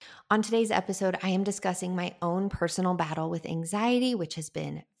On today's episode, I am discussing my own personal battle with anxiety, which has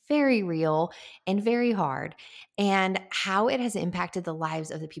been very real and very hard, and how it has impacted the lives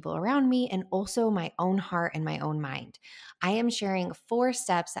of the people around me and also my own heart and my own mind. I am sharing 4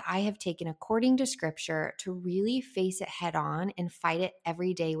 steps that I have taken according to scripture to really face it head on and fight it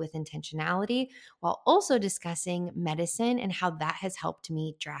every day with intentionality, while also discussing medicine and how that has helped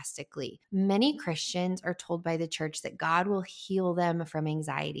me drastically. Many Christians are told by the church that God will heal them from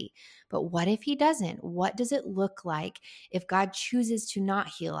anxiety. But what if he doesn't? What does it look like if God chooses to not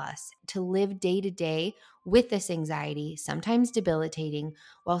heal us, to live day to day with this anxiety, sometimes debilitating,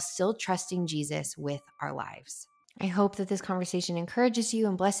 while still trusting Jesus with our lives? I hope that this conversation encourages you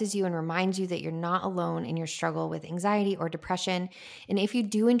and blesses you and reminds you that you're not alone in your struggle with anxiety or depression. And if you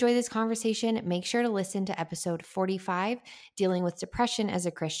do enjoy this conversation, make sure to listen to episode 45, Dealing with Depression as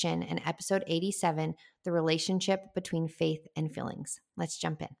a Christian, and episode 87, The Relationship Between Faith and Feelings. Let's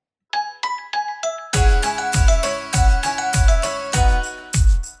jump in.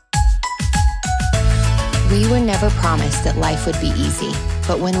 We were never promised that life would be easy,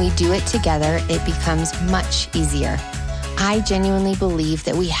 but when we do it together, it becomes much easier. I genuinely believe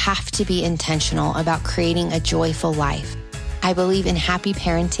that we have to be intentional about creating a joyful life. I believe in happy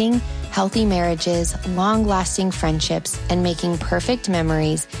parenting, healthy marriages, long-lasting friendships, and making perfect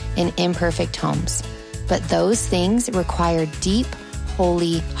memories in imperfect homes. But those things require deep,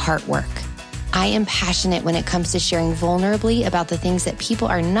 holy heart work. I am passionate when it comes to sharing vulnerably about the things that people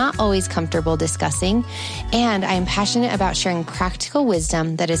are not always comfortable discussing, and I am passionate about sharing practical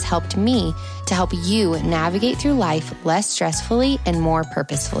wisdom that has helped me to help you navigate through life less stressfully and more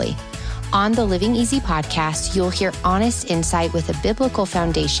purposefully. On the Living Easy podcast, you'll hear honest insight with a biblical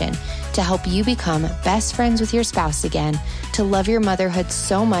foundation to help you become best friends with your spouse again, to love your motherhood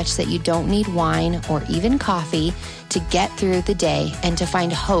so much that you don't need wine or even coffee to get through the day, and to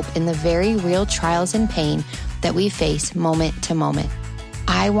find hope in the very real trials and pain that we face moment to moment.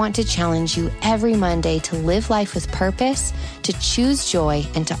 I want to challenge you every Monday to live life with purpose, to choose joy,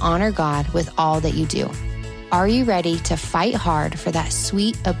 and to honor God with all that you do. Are you ready to fight hard for that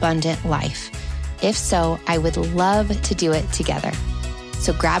sweet, abundant life? If so, I would love to do it together.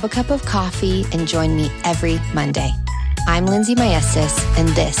 So grab a cup of coffee and join me every Monday. I'm Lindsay Maestas, and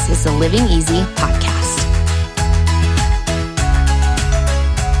this is the Living Easy podcast.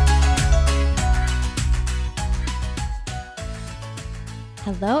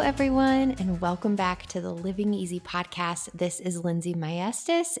 Hello, everyone, and welcome back to the Living Easy podcast. This is Lindsay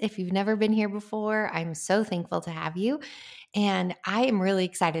Maestas. If you've never been here before, I'm so thankful to have you. And I am really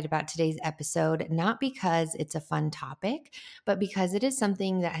excited about today's episode, not because it's a fun topic, but because it is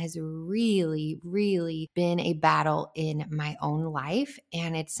something that has really, really been a battle in my own life.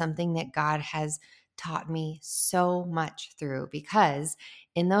 And it's something that God has taught me so much through, because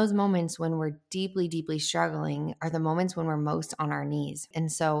in those moments when we're deeply, deeply struggling are the moments when we're most on our knees.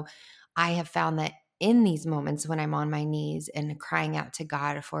 And so I have found that in these moments when I'm on my knees and crying out to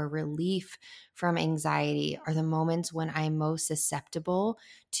God for relief from anxiety are the moments when I'm most susceptible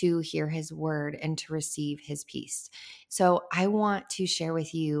to hear his word and to receive his peace. So I want to share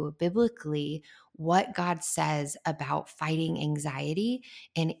with you biblically what God says about fighting anxiety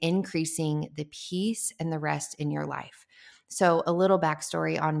and increasing the peace and the rest in your life. So a little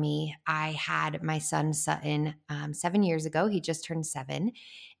backstory on me. I had my son Sutton 7 years ago. He just turned 7.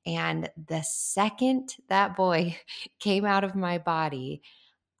 And the second that boy came out of my body,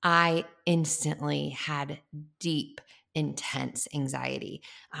 I instantly had deep, intense anxiety.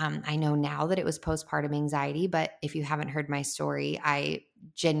 I know now that it was postpartum anxiety, but if you haven't heard my story, I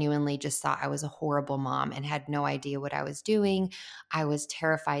genuinely just thought I was a horrible mom and had no idea what I was doing. I was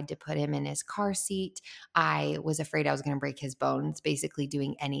terrified to put him in his car seat. I was afraid I was going to break his bones, basically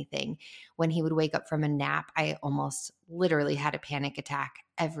doing anything. When he would wake up from a nap, I almost literally had a panic attack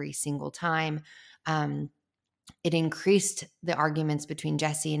every single time. It increased the arguments between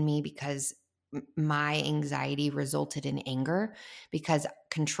Jesse and me because my anxiety resulted in anger, because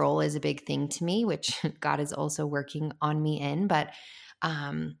control is a big thing to me, which God is also working on me in. But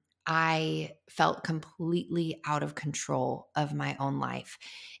I felt completely out of control of my own life,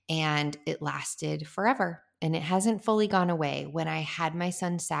 and it lasted forever, and it hasn't fully gone away. When I had my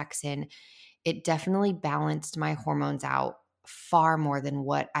son Saxon, it definitely balanced my hormones out far more than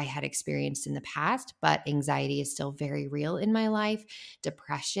what I had experienced in the past, but anxiety is still very real in my life.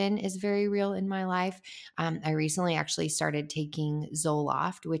 Depression is very real in my life. I recently actually started taking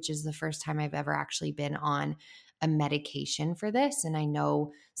Zoloft, which is the first time I've ever actually been on a medication for this. And I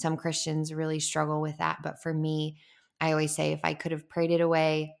know some Christians really struggle with that, but for me, I always say if I could have prayed it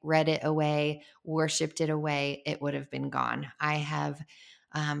away, read it away, worshiped it away, it would have been gone. I have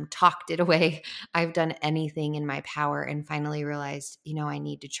talked it away. I've done anything in my power and finally realized, I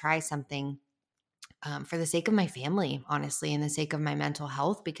need to try something for the sake of my family, honestly, and the sake of my mental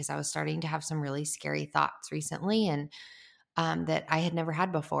health, because I was starting to have some really scary thoughts recently and that I had never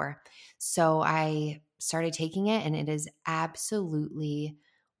had before. So I started taking it, and it is absolutely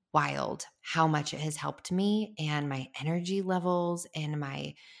wild how much it has helped me and my energy levels and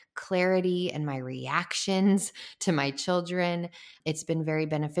my clarity and my reactions to my children. It's been very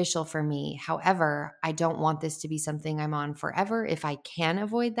beneficial for me. However, I don't want this to be something I'm on forever if I can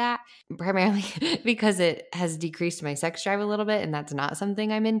avoid that, primarily because it has decreased my sex drive a little bit, and that's not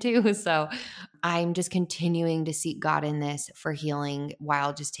something I'm into. So I'm just continuing to seek God in this for healing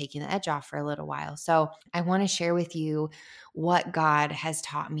while just taking the edge off for a little while. So I want to share with you what God has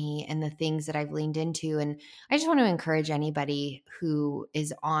taught me and the things that I've leaned into. And I just want to encourage anybody who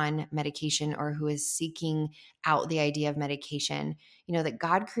is on medication or who is seeking out the idea of medication, that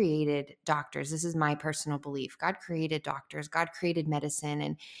God created doctors. This is my personal belief. God created doctors, God created medicine.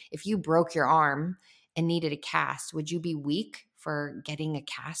 And if you broke your arm and needed a cast, would you be weak for getting a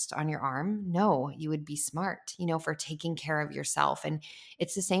cast on your arm? No, you would be smart, for taking care of yourself. And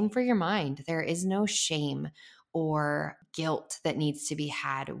it's the same for your mind. There is no shame or guilt that needs to be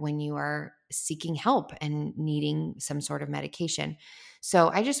had when you are seeking help and needing some sort of medication. So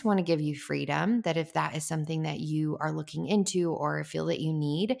I just want to give you freedom that if that is something that you are looking into or feel that you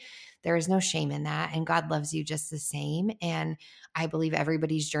need, there is no shame in that. And God loves you just the same. And I believe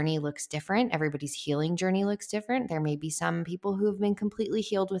everybody's journey looks different. Everybody's healing journey looks different. There may be some people who have been completely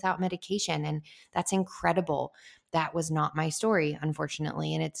healed without medication, and that's incredible. That was not my story,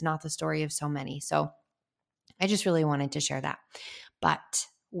 unfortunately, and it's not the story of so many. So I just really wanted to share that. But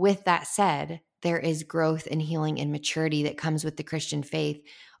with that said, there is growth and healing and maturity that comes with the Christian faith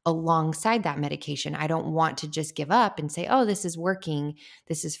alongside that medication. I don't want to just give up and say, oh, this is working.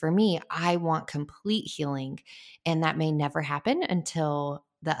 This is for me. I want complete healing. And that may never happen until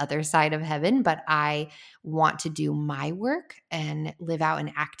the other side of heaven, but I want to do my work and live out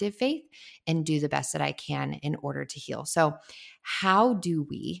an active faith and do the best that I can in order to heal. So how do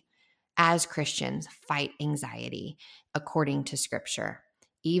we as Christians fight anxiety according to scripture?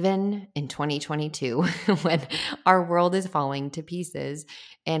 Even in 2022, when our world is falling to pieces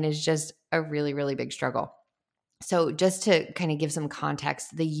and is just a really, really big struggle. So, just to kind of give some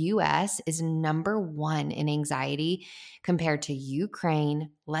context, the US is number one in anxiety compared to Ukraine,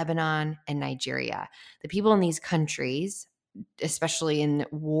 Lebanon, and Nigeria. The people in these countries, especially in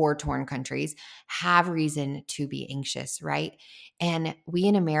war-torn countries, have reason to be anxious, right? And we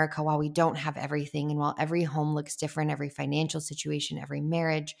in America, while we don't have everything, and while every home looks different, every financial situation, every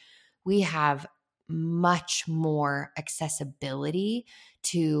marriage, we have much more accessibility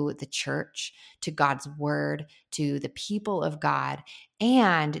to the church, to God's word, to the people of God,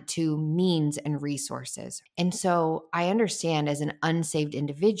 and to means and resources. And so I understand as an unsaved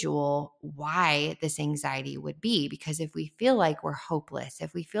individual why this anxiety would be, because if we feel like we're hopeless,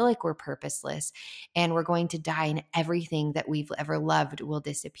 if we feel like we're purposeless, and we're going to die and everything that we've ever loved will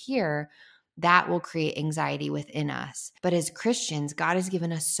disappear, that will create anxiety within us. But as Christians, God has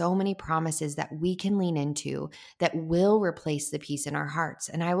given us so many promises that we can lean into that will replace the peace in our hearts.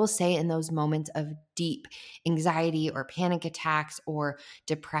 And I will say, in those moments of deep anxiety or panic attacks or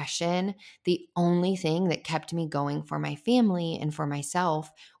depression, the only thing that kept me going for my family and for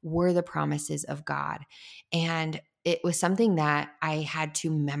myself were the promises of God. And it was something that I had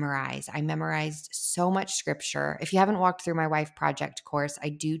to memorize. I memorized so much scripture. If you haven't walked through my Wife Project course, I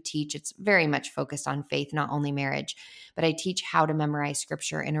do teach. It's very much focused on faith, not only marriage, but I teach how to memorize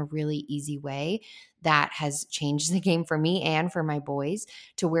scripture in a really easy way that has changed the game for me and for my boys,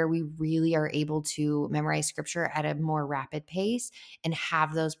 to where we really are able to memorize scripture at a more rapid pace and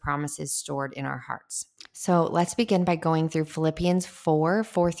have those promises stored in our hearts. So let's begin by going through Philippians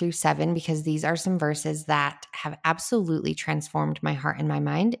 4:4-7, because these are some verses that have absolutely transformed my heart and my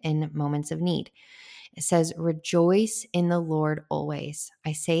mind in moments of need. It says, "Rejoice in the Lord always.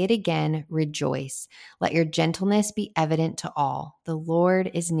 I say it again, rejoice. Let your gentleness be evident to all. The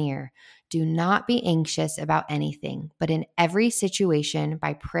Lord is near. Do not be anxious about anything, but in every situation,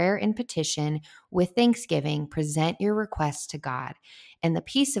 by prayer and petition, with thanksgiving, present your requests to God. And the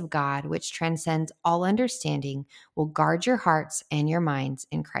peace of God, which transcends all understanding, will guard your hearts and your minds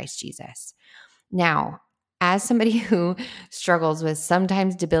in Christ Jesus." Now, as somebody who struggles with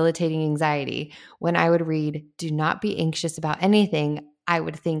sometimes debilitating anxiety, when I would read, "Do not be anxious about anything," I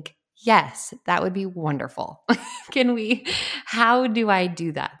would think, Yes, that would be wonderful. How do I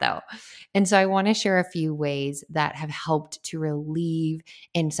do that though? And so I want to share a few ways that have helped to relieve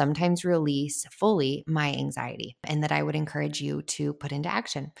and sometimes release fully my anxiety and that I would encourage you to put into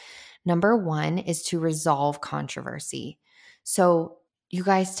action. Number one is to resolve controversy. So, you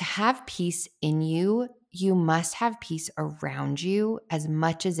guys, to have peace in you, you must have peace around you as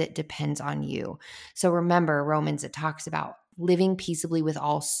much as it depends on you. So remember, Romans, it talks about living peaceably with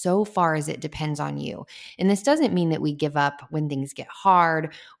all so far as it depends on you. And this doesn't mean that we give up when things get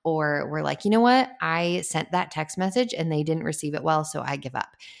hard or we're like, you know what? I sent that text message and they didn't receive it well, so I give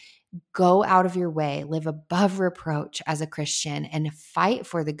up. Go out of your way, live above reproach as a Christian, and fight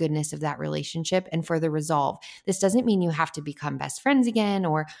for the goodness of that relationship and for the resolve. This doesn't mean you have to become best friends again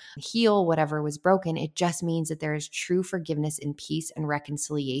or heal whatever was broken. It just means that there is true forgiveness and peace and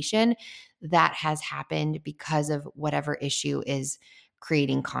reconciliation that has happened because of whatever issue is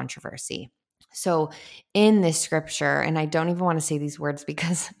creating controversy. So in this scripture, and I don't even want to say these words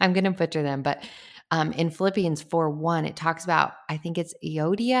because I'm going to butcher them, but in Philippians 4:1, it talks about, I think it's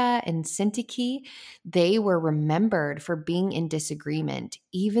Euodia and Syntyche. They were remembered for being in disagreement,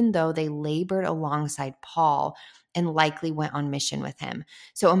 even though they labored alongside Paul and likely went on mission with him.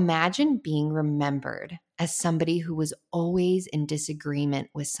 So imagine being remembered as somebody who was always in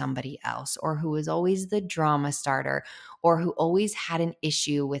disagreement with somebody else, or who was always the drama starter, or who always had an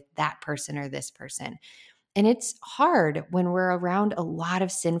issue with that person or this person. And it's hard when we're around a lot of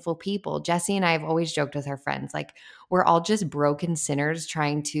sinful people. Jesse and I have always joked with our friends, like we're all just broken sinners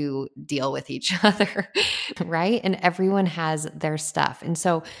trying to deal with each other, right? And everyone has their stuff. And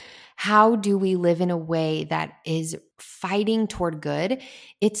so how do we live in a way that is fighting toward good?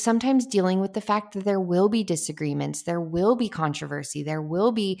 It's sometimes dealing with the fact that there will be disagreements, there will be controversy, there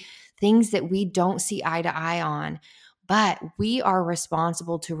will be things that we don't see eye to eye on. But we are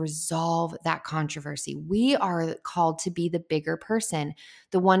responsible to resolve that controversy. We are called to be the bigger person,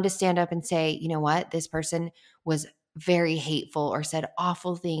 the one to stand up and say, you know what, this person was very hateful or said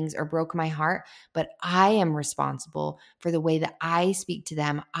awful things or broke my heart, but I am responsible for the way that I speak to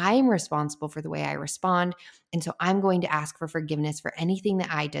them. I'm responsible for the way I respond. And so I'm going to ask for forgiveness for anything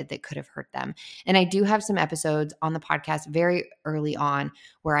that I did that could have hurt them. And I do have some episodes on the podcast very early on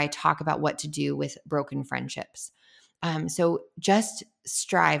where I talk about what to do with broken friendships. So just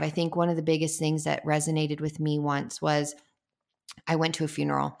strive. I think one of the biggest things that resonated with me once was I went to a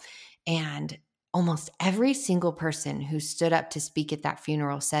funeral and almost every single person who stood up to speak at that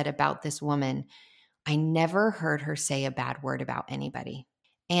funeral said about this woman, I never heard her say a bad word about anybody.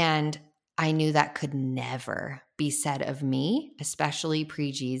 And I knew that could never be said of me, especially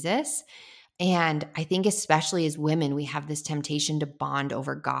pre-Jesus. And I think especially as women, we have this temptation to bond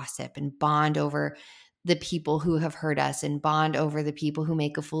over gossip and bond over the people who have hurt us and bond over the people who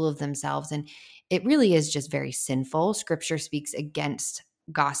make a fool of themselves. And it really is just very sinful. Scripture speaks against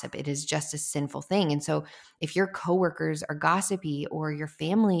gossip. It is just a sinful thing. And so if your coworkers are gossipy or your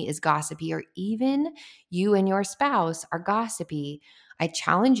family is gossipy or even you and your spouse are gossipy, I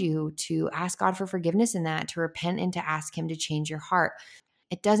challenge you to ask God for forgiveness in that, to repent and to ask him to change your heart.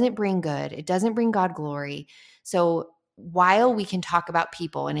 It doesn't bring good. It doesn't bring God glory. So while we can talk about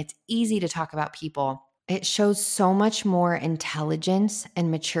people, and it's easy to talk about people, it shows so much more intelligence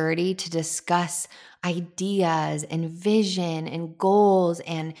and maturity to discuss ideas and vision and goals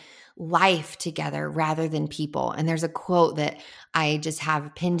and life together rather than people. And there's a quote that I just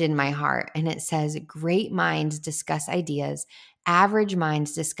have pinned in my heart, and it says, "Great minds discuss ideas, average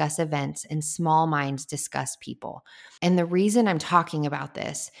minds discuss events, and small minds discuss people." And the reason I'm talking about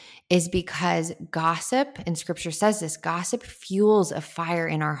this is because gossip, and scripture says this, gossip fuels a fire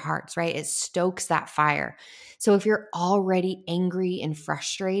in our hearts, right? It stokes that fire. So if you're already angry and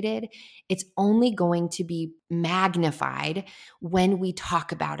frustrated, it's only going to be magnified when we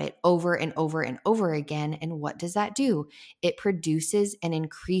talk about it over and over and over again. And what does that do? It produces and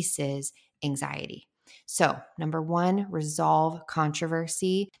increases anxiety. So, number one, resolve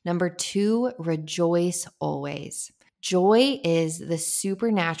controversy. Number two, rejoice always. Joy is the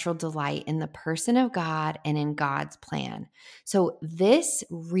supernatural delight in the person of God and in God's plan. So this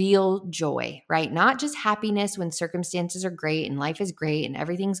real joy, right? Not just happiness when circumstances are great and life is great and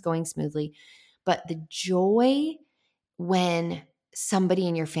everything's going smoothly, but the joy when somebody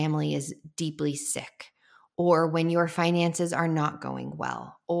in your family is deeply sick, or when your finances are not going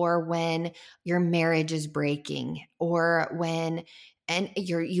well, or when your marriage is breaking, or when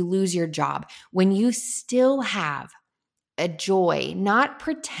you lose your job, when you still have a joy, not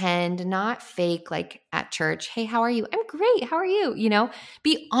pretend, not fake, like at church, "Hey, how are you?" "I'm great. How are you?"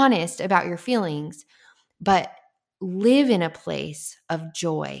 Be honest about your feelings, but live in a place of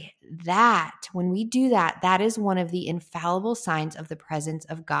joy. when we do that, that is one of the infallible signs of the presence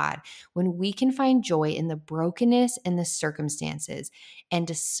of God. When we can find joy in the brokenness and the circumstances and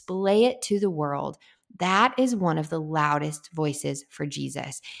display it to the world, that is one of the loudest voices for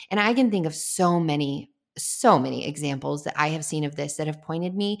Jesus. And I can think of so many examples that I have seen of this that have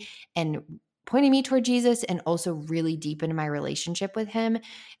pointed me toward Jesus and also really deepened my relationship with him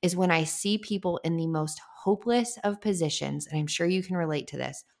is when I see people in the most hopeless of positions, and I'm sure you can relate to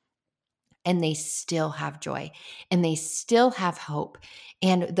this, and they still have joy and they still have hope.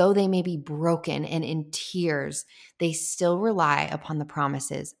 And though they may be broken and in tears, they still rely upon the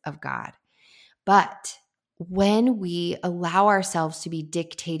promises of God. But when we allow ourselves to be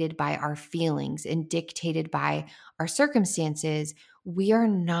dictated by our feelings and dictated by our circumstances, we are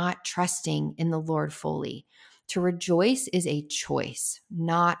not trusting in the Lord fully. To rejoice is a choice,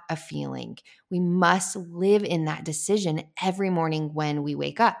 not a feeling. We must live in that decision every morning when we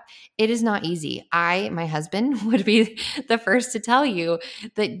wake up. It is not easy. My husband would be the first to tell you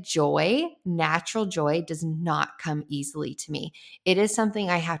that joy, natural joy, does not come easily to me. It is something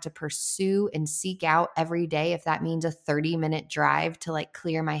I have to pursue and seek out every day. If that means a 30-minute drive to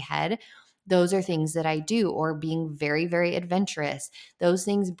clear my head, those are things that I do, or being very, very adventurous. Those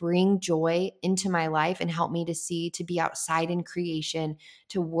things bring joy into my life and help me to be outside in creation,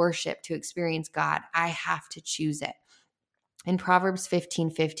 to worship, to experience God. I have to choose it. In Proverbs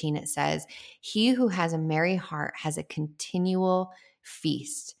 15:15, it says, "He who has a merry heart has a continual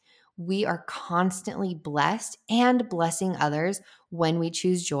feast." We are constantly blessed and blessing others when we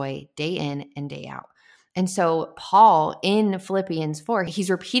choose joy day in and day out. And so Paul in Philippians 4, he's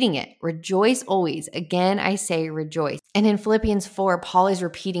repeating it. Rejoice always. Again, I say rejoice. And in Philippians 4, Paul is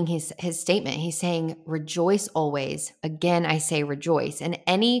repeating his statement. He's saying, rejoice always. Again, I say rejoice. And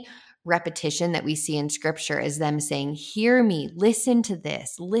any repetition that we see in scripture is them saying, hear me, listen to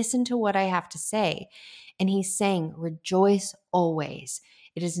this, listen to what I have to say. And he's saying, rejoice always.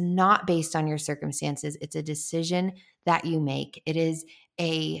 It is not based on your circumstances. It's a decision that you make. It is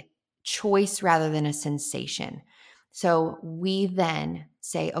a choice rather than a sensation. So we then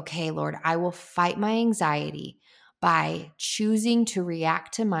say, okay, Lord, I will fight my anxiety by choosing to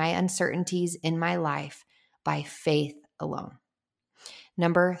react to my uncertainties in my life by faith alone.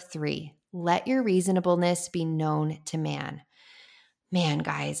 Number 3, let your reasonableness be known to man. Man,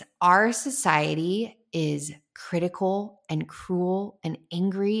 guys, our society is critical and cruel and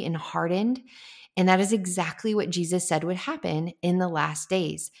angry and hardened. And that is exactly what Jesus said would happen in the last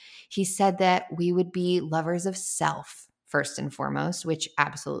days. He said that we would be lovers of self, first and foremost, which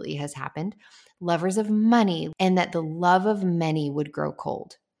absolutely has happened, lovers of money, and that the love of many would grow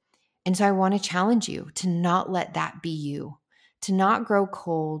cold. And so I want to challenge you to not let that be you. To not grow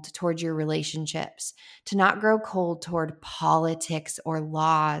cold toward your relationships, to not grow cold toward politics or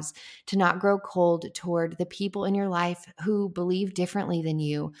laws, to not grow cold toward the people in your life who believe differently than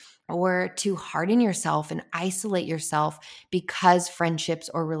you, or to harden yourself and isolate yourself because friendships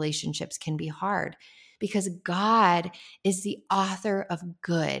or relationships can be hard. Because God is the author of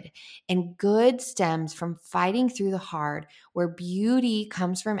good, and good stems from fighting through the hard, where beauty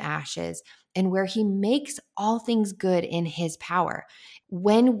comes from ashes, and where he makes all things good in his power.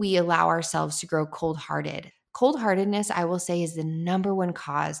 When we allow ourselves to grow cold-heartedness, I will say, is the number one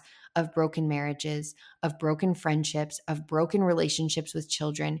cause of broken marriages, of broken friendships, of broken relationships with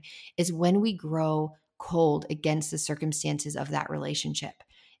children, is when we grow cold against the circumstances of that relationship.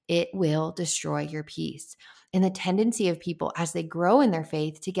 It will destroy your peace. And the tendency of people as they grow in their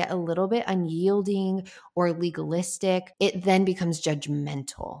faith to get a little bit unyielding or legalistic, it then becomes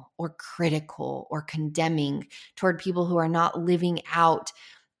judgmental or critical or condemning toward people who are not living out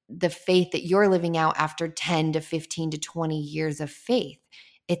the faith that you're living out after 10 to 15 to 20 years of faith.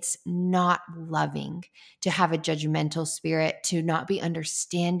 It's not loving to have a judgmental spirit, to not be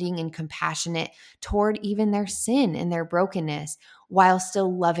understanding and compassionate toward even their sin and their brokenness, while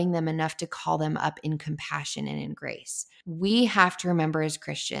still loving them enough to call them up in compassion and in grace. We have to remember as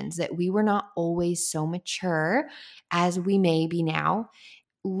Christians that we were not always so mature as we may be now.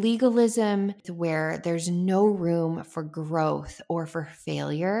 Legalism, where there's no room for growth or for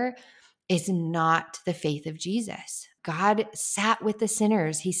failure, is not the faith of Jesus. God sat with the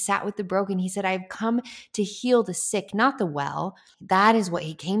sinners. He sat with the broken. He said, I've come to heal the sick, not the well. That is what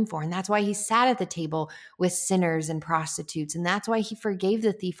he came for. And that's why he sat at the table with sinners and prostitutes. And that's why he forgave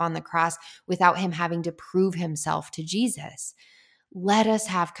the thief on the cross without him having to prove himself to Jesus. Let us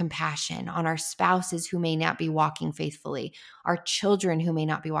have compassion on our spouses who may not be walking faithfully, our children who may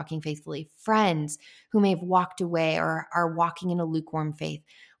not be walking faithfully, friends who may have walked away or are walking in a lukewarm faith.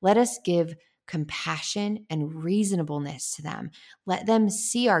 Let us give compassion and reasonableness to them. Let them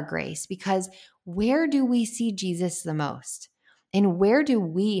see our grace, because where do we see Jesus the most? And where do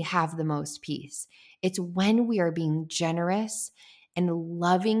we have the most peace? It's when we are being generous and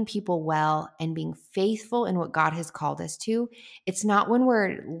loving people well and being faithful in what God has called us to. It's not when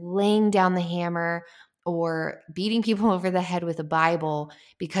we're laying down the hammer or beating people over the head with a Bible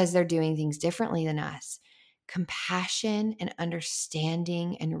because they're doing things differently than us. Compassion and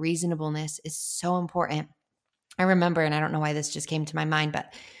understanding and reasonableness is so important. I remember, and I don't know why this just came to my mind,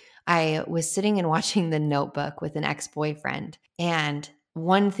 but I was sitting and watching The Notebook with an ex-boyfriend. And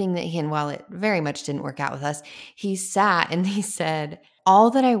one thing that and while it very much didn't work out with us, he sat and he said, all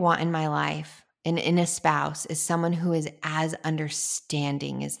that I want in my life and in a spouse is someone who is as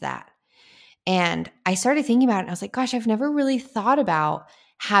understanding as that. And I started thinking about it, and I was like, gosh, I've never really thought about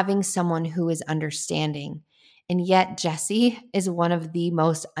having someone who is understanding. And yet Jesse is one of the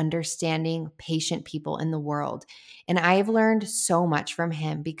most understanding, patient people in the world. And I have learned so much from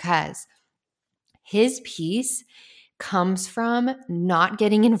him because his peace comes from not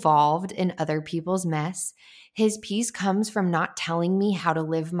getting involved in other people's mess. His peace comes from not telling me how to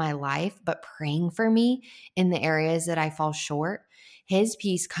live my life, but praying for me in the areas that I fall short. His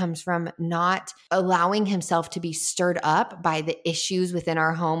peace comes from not allowing himself to be stirred up by the issues within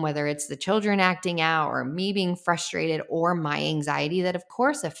our home, whether it's the children acting out or me being frustrated or my anxiety that of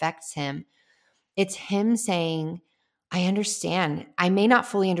course affects him. It's him saying, I understand. I may not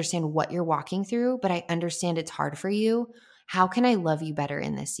fully understand what you're walking through, but I understand it's hard for you. How can I love you better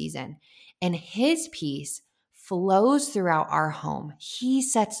in this season? And his peace flows throughout our home. He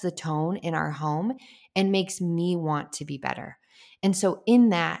sets the tone in our home and makes me want to be better. And so in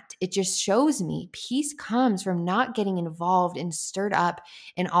that, it just shows me peace comes from not getting involved and stirred up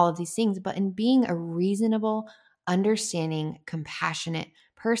in all of these things, but in being a reasonable, understanding, compassionate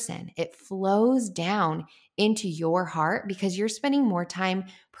person. It flows down into your heart because you're spending more time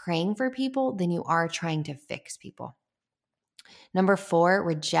praying for people than you are trying to fix people. Number 4,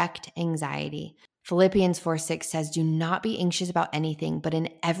 reject anxiety. Philippians 4:6 says, do not be anxious about anything, but in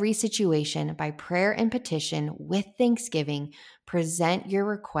every situation, by prayer and petition, with thanksgiving, present your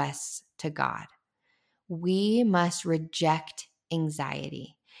requests to God. We must reject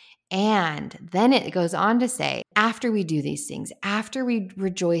anxiety. And then it goes on to say, after we do these things, after we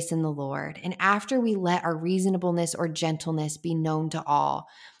rejoice in the Lord, and after we let our reasonableness or gentleness be known to all,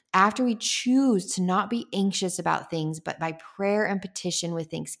 after we choose to not be anxious about things, but by prayer and petition with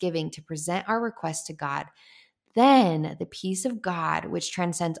thanksgiving to present our requests to God, then the peace of God, which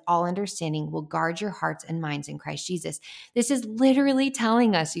transcends all understanding, will guard your hearts and minds in Christ Jesus. This is literally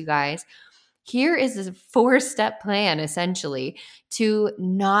telling us, you guys, here is a 4-step plan, essentially, to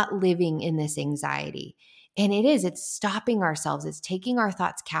not living in this anxiety. And it's stopping ourselves. It's taking our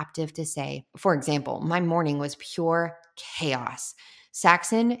thoughts captive to say, for example, my morning was pure chaos.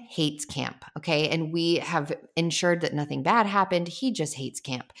 Saxon hates camp, okay? And we have ensured that nothing bad happened. He just hates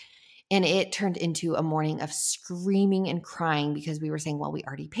camp. And it turned into a morning of screaming and crying because we were saying, well, we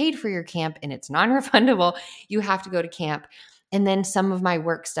already paid for your camp and it's non-refundable. You have to go to camp. And then some of my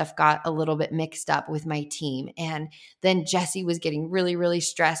work stuff got a little bit mixed up with my team. And then Jesse was getting really, really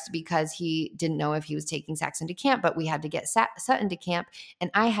stressed because he didn't know if he was taking Saxon to camp, but we had to get Sutton to camp.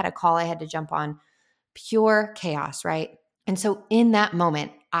 And I had a call I had to jump on. Pure chaos, right? And so in that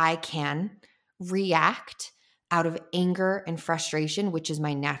moment, I can react out of anger and frustration, which is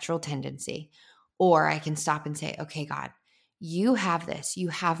my natural tendency. Or I can stop and say, okay, God, you have this. You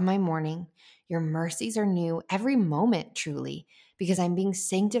have my morning. Your mercies are new every moment, truly, because I'm being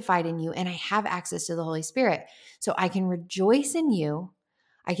sanctified in you and I have access to the Holy Spirit. So I can rejoice in you.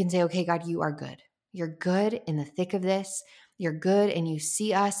 I can say, okay, God, you are good. You're good in the thick of this. You're good and you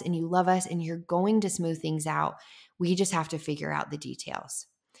see us and you love us and you're going to smooth things out. We just have to figure out the details.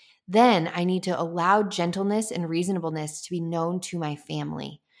 Then I need to allow gentleness and reasonableness to be known to my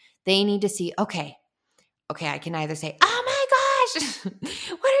family. They need to see, okay, I can either say, oh my gosh,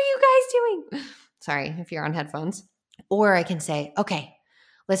 what are you guys doing? Sorry if you're on headphones. Or I can say, okay,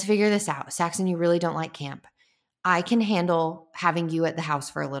 let's figure this out. Saxon, you really don't like camp. I can handle having you at the house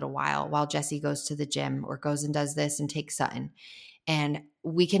for a little while Jesse goes to the gym or goes and does this and takes Sutton. And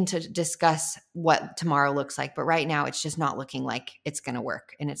we can discuss what tomorrow looks like. But right now, it's just not looking like it's going to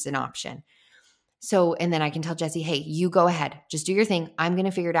work and it's an option. So, and then I can tell Jesse, hey, you go ahead. Just do your thing. I'm going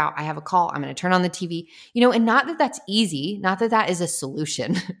to figure it out. I have a call. I'm going to turn on the TV. And not that that's easy. Not that that is a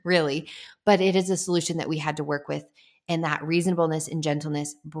solution, really. But it is a solution that we had to work with. And that reasonableness and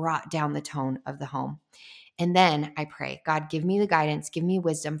gentleness brought down the tone of the home. And then I pray, God, give me the guidance, give me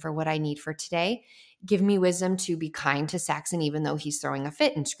wisdom for what I need for today. Give me wisdom to be kind to Saxon, even though he's throwing a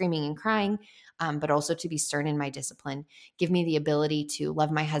fit and screaming and crying, but also to be stern in my discipline. Give me the ability to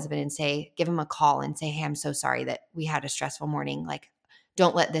love my husband and say, give him a call and say, hey, I'm so sorry that we had a stressful morning. Like,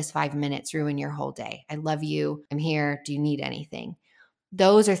 don't let this 5 minutes ruin your whole day. I love you. I'm here. Do you need anything?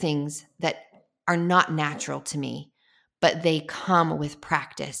 Those are things that are not natural to me, but they come with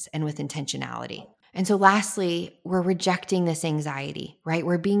practice and with intentionality. And so lastly, we're rejecting this anxiety, right?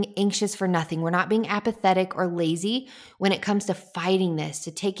 We're being anxious for nothing. We're not being apathetic or lazy when it comes to fighting this,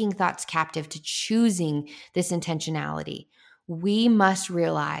 to taking thoughts captive, to choosing this intentionality. We must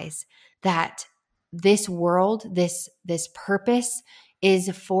realize that this world, this purpose is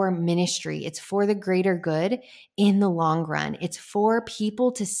for ministry. It's for the greater good in the long run. It's for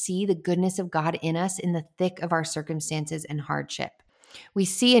people to see the goodness of God in us in the thick of our circumstances and hardship. We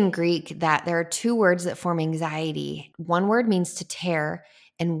see in Greek that there are two words that form anxiety. One word means to tear,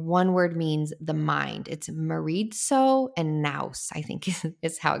 and one word means the mind. It's marizo and nous, I think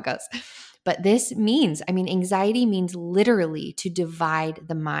is how it goes. But this means, anxiety means literally to divide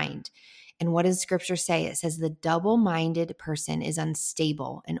the mind. And what does scripture say? It says the double-minded person is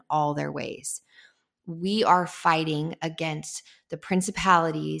unstable in all their ways. We are fighting against the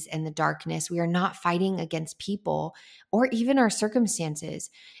principalities and the darkness. We are not fighting against people or even our circumstances.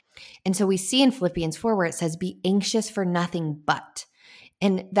 And so we see in Philippians 4 where it says, be anxious for nothing but.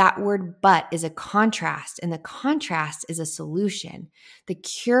 And that word but is a contrast, and the contrast is a solution. The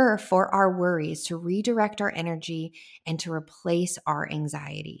cure for our worries to redirect our energy and to replace our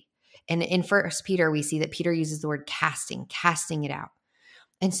anxiety. And in 1 Peter, we see that Peter uses the word casting it out.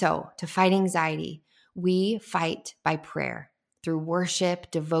 And so to fight anxiety, we fight by prayer through worship,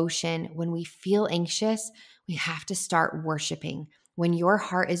 devotion. When we feel anxious, we have to start worshiping. When your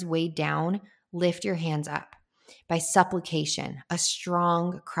heart is weighed down, lift your hands up. By supplication, a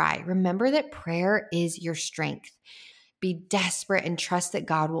strong cry. Remember that prayer is your strength. Be desperate and trust that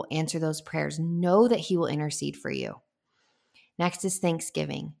God will answer those prayers. Know that He will intercede for you. Next is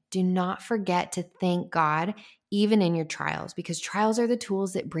thanksgiving. Do not forget to thank God even in your trials, because trials are the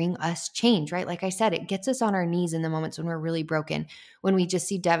tools that bring us change, right? Like I said, it gets us on our knees in the moments when we're really broken, when we just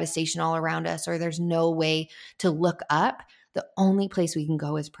see devastation all around us or there's no way to look up. The only place we can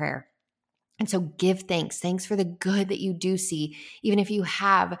go is prayer. And so give thanks. Thanks for the good that you do see. Even if you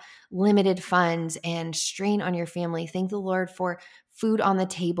have limited funds and strain on your family, thank the Lord for food on the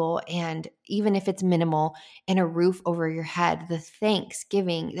table, and even if it's minimal, and a roof over your head. The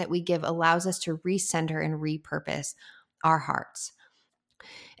thanksgiving that we give allows us to recenter and repurpose our hearts.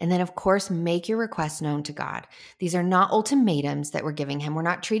 And then, of course, make your requests known to God. These are not ultimatums that we're giving Him. We're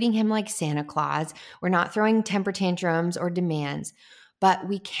not treating Him like Santa Claus. We're not throwing temper tantrums or demands. But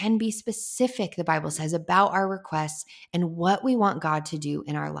we can be specific, the Bible says, about our requests and what we want God to do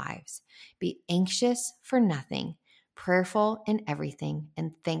in our lives. Be anxious for nothing, prayerful in everything,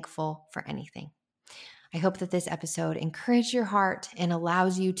 and thankful for anything. I hope that this episode encouraged your heart and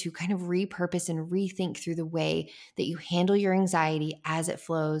allows you to kind of repurpose and rethink through the way that you handle your anxiety as it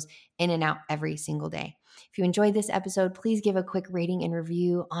flows in and out every single day. If you enjoyed this episode, please give a quick rating and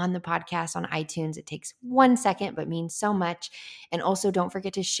review on the podcast on iTunes. It takes 1 second, but means so much. And also don't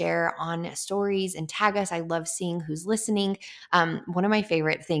forget to share on stories and tag us. I love seeing who's listening. One of my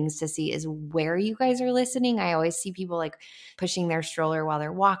favorite things to see is where you guys are listening. I always see people like pushing their stroller while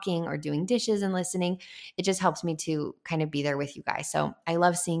they're walking or doing dishes and listening. It just helps me to kind of be there with you guys. So I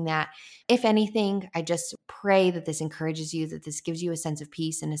love seeing that. If anything, I just pray that this encourages you, that this gives you a sense of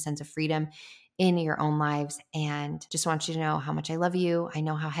peace and a sense of freedom in your own lives. And just want you to know how much I love you. I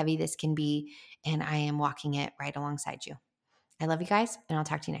know how heavy this can be, and I am walking it right alongside you. I love you guys, and I'll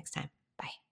talk to you next time. Bye.